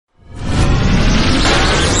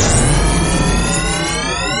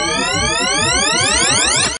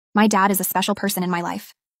My dad is a special person in my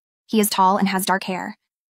life. He is tall and has dark hair.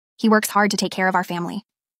 He works hard to take care of our family.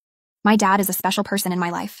 My dad is a special person in my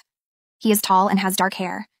life. He is tall and has dark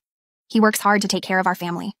hair. He works hard to take care of our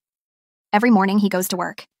family. Every morning he goes to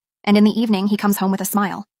work, and in the evening he comes home with a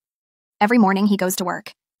smile. Every morning he goes to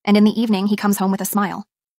work, and in the evening he comes home with a smile.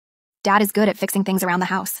 Dad is good at fixing things around the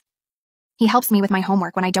house. He helps me with my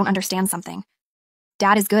homework when I don't understand something.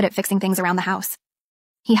 Dad is good at fixing things around the house.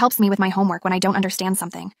 He helps me with my homework when I don't understand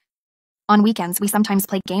something. On weekends, we sometimes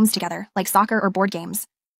play games together, like soccer or board games.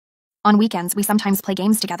 On weekends, we sometimes play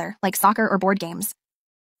games together, like soccer or board games.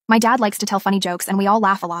 My dad likes to tell funny jokes and we all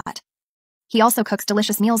laugh a lot. He also cooks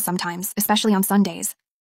delicious meals sometimes, especially on Sundays.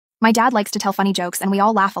 My dad likes to tell funny jokes and we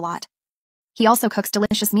all laugh a lot. He also cooks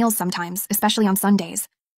delicious meals sometimes, especially on Sundays.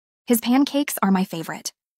 His pancakes are my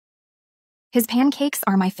favorite. His pancakes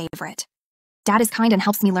are my favorite. Dad is kind and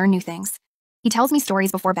helps me learn new things. He tells me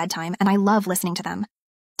stories before bedtime and I love listening to them.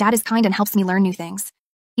 Dad is kind and helps me learn new things.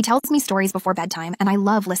 He tells me stories before bedtime and I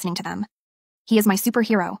love listening to them. He is my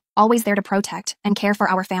superhero, always there to protect and care for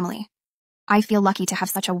our family. I feel lucky to have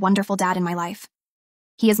such a wonderful dad in my life.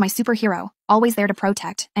 He is my superhero, always there to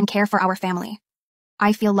protect and care for our family.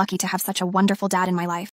 I feel lucky to have such a wonderful dad in my life.